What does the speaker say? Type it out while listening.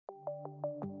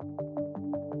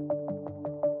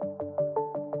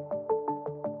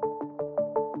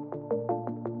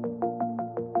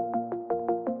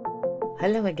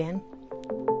Hello again.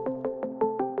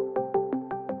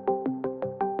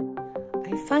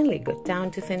 I finally got down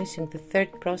to finishing the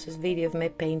third process video of my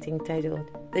painting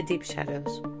titled The Deep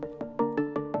Shadows.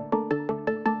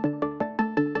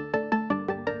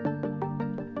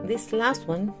 This last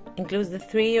one includes the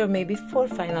 3 or maybe 4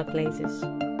 final places.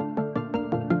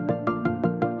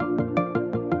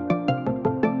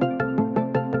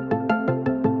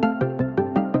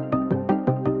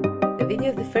 The video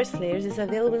of the first layers is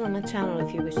available on my channel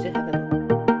if you wish to have a look.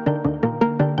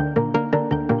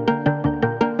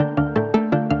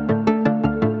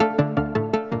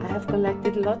 I have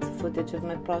collected lots of footage of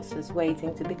my process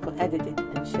waiting to be edited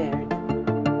and shared.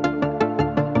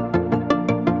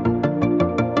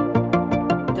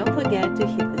 Don't forget to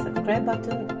hit the subscribe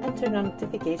button and turn on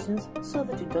notifications so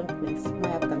that you don't miss my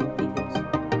upcoming videos.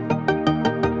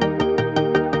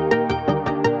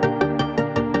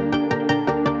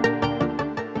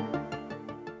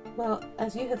 Well,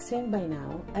 as you have seen by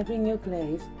now, every new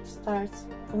glaze starts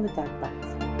from the dark parts.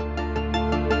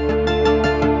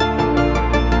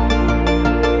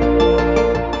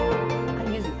 I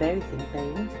use very thin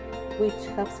paint, which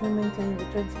helps me maintain the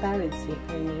transparency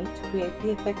I need to create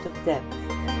the effect of depth.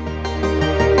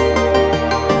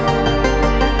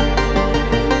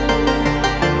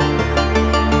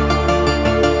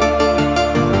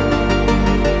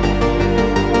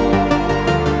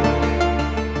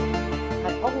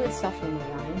 Soften my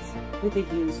lines with the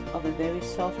use of a very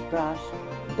soft brush,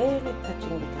 barely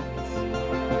touching the canvas.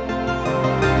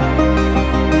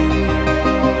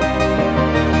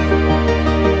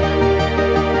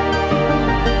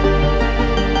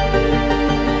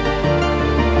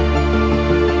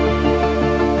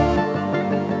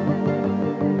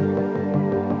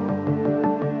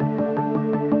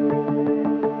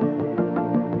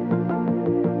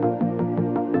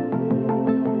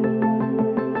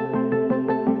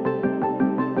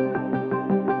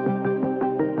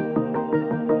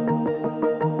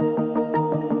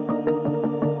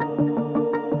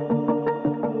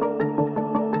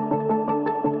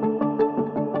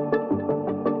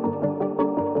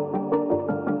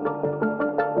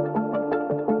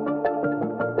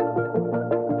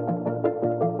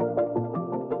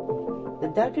 The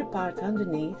darker part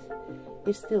underneath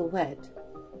is still wet,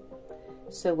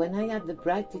 so when I add the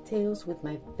bright details with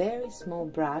my very small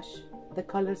brush, the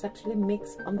colors actually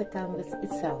mix on the canvas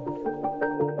itself.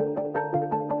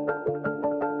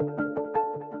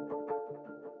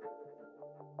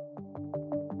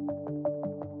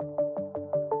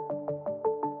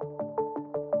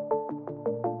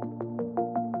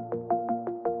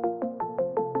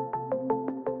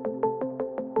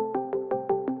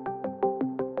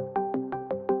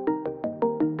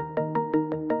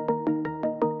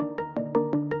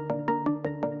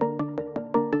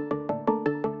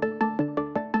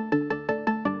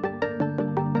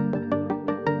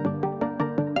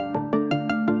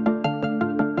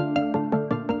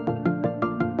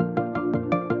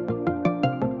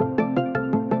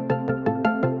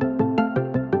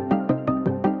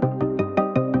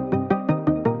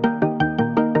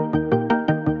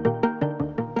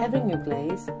 Every new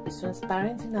glaze is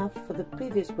transparent enough for the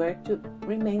previous work to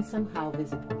remain somehow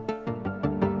visible.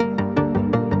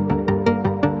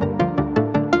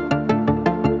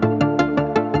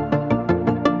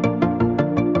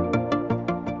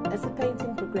 As the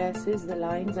painting progresses, the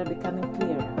lines are becoming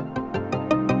clearer.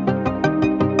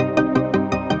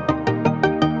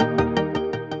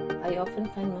 I often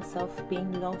find myself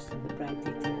being lost in the bright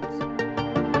details.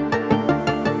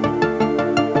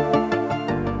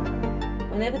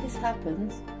 Whenever this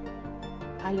happens,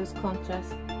 I lose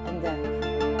contrast and depth.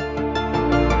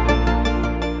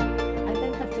 I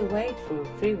then have to wait for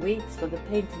 3 weeks for the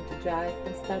painting to dry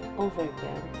and start over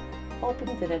again,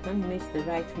 hoping that I don't miss the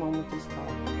right moment to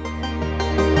start.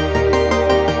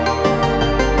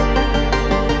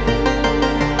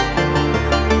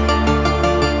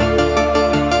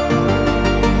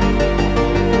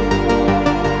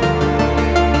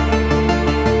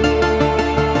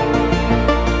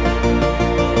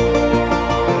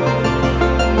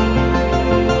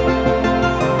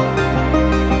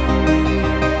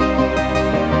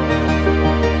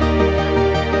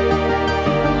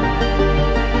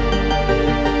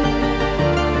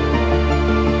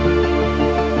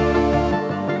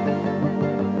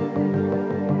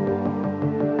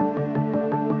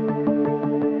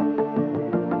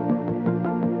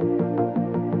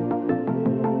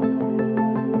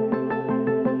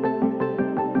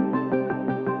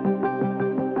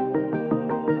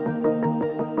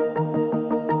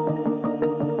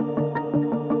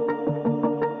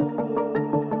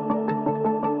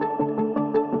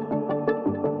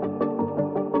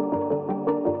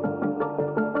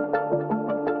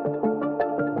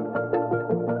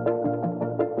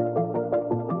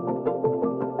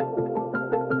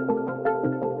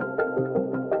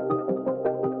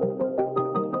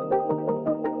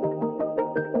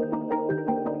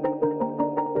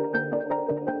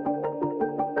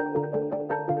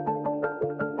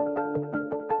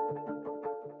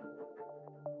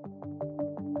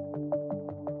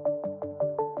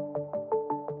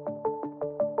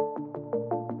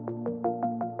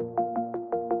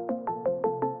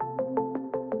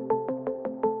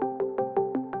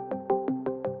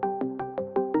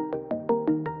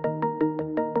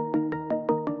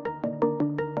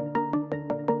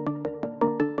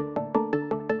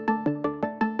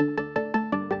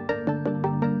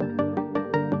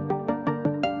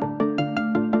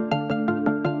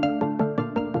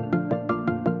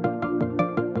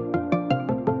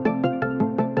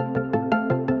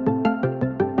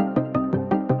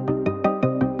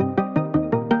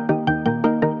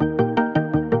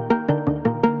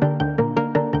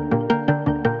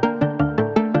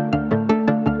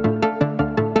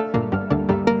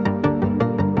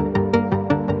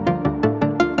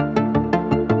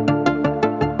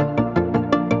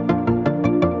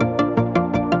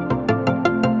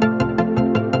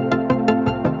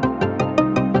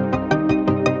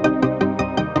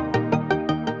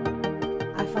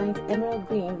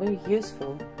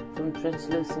 useful from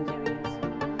translucent areas.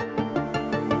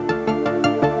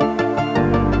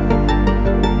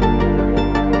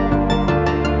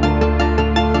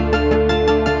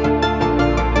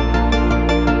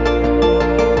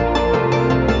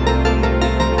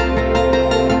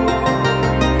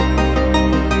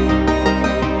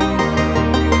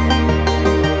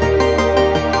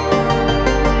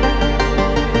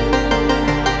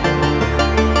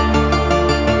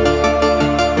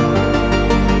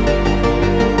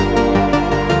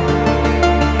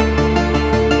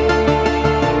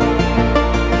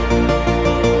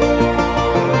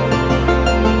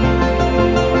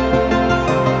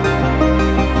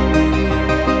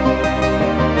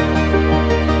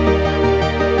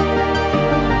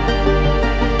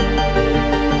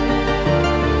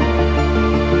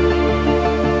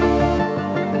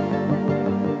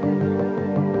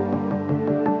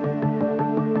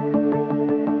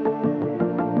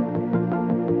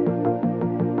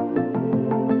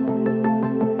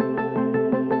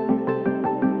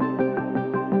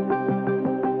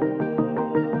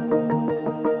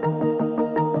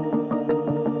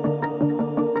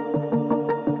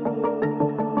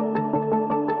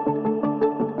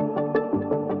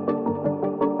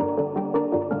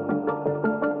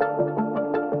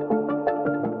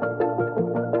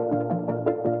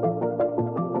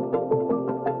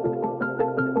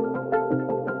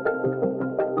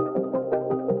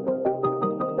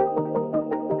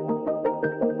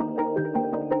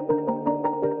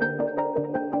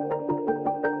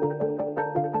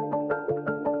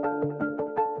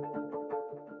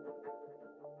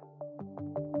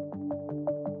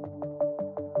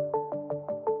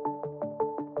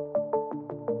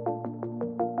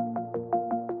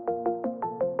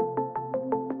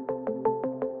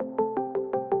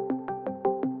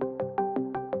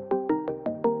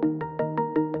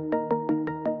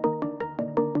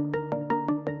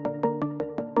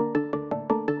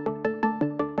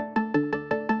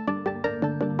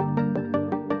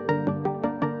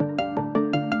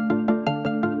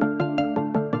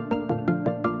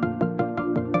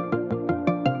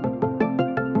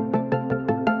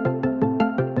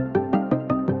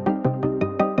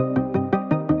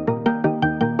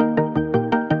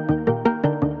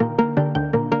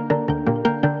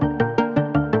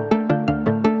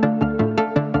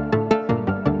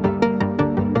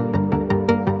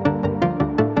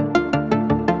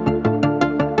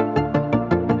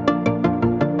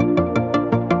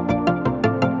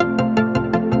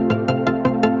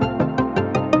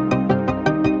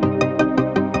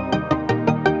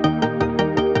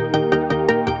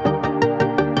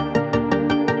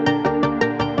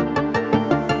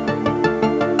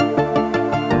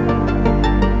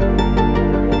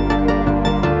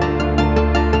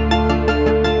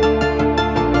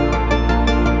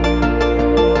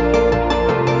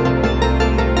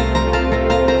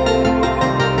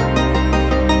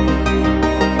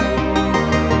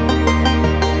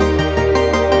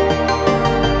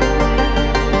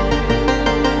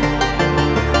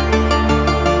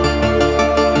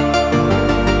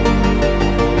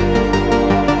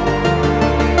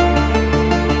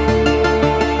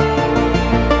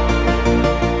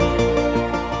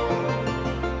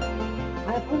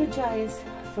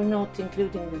 For not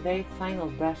including the very final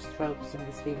brush strokes in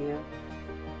this video,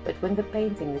 but when the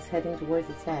painting is heading towards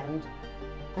its end,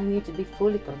 I need to be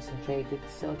fully concentrated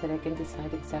so that I can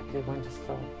decide exactly when to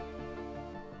stop.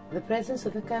 The presence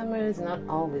of the camera is not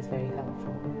always very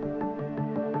helpful.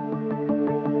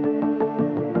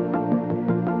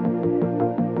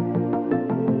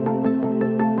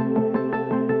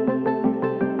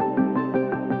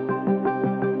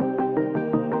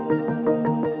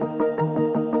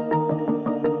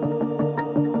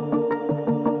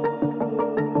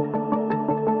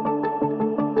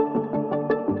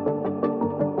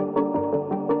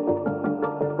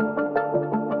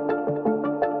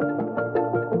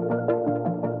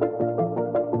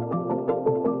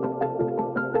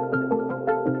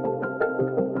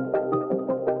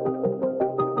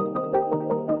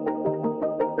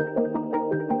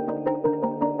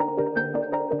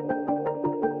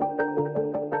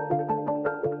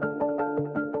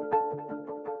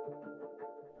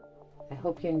 I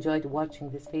hope you enjoyed watching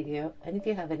this video, and if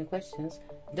you have any questions,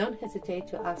 don't hesitate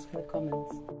to ask in the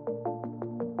comments.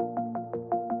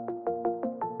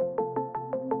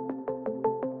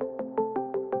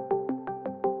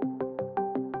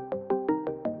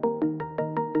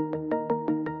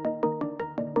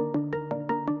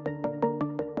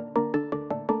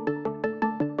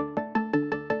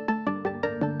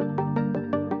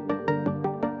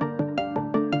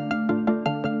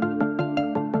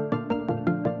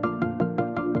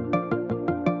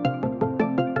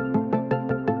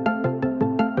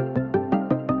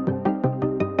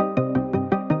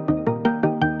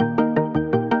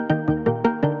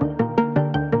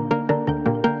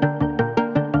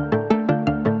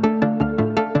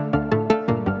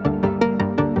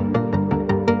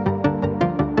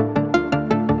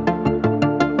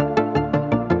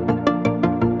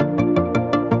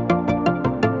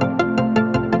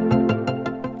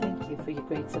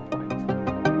 great support.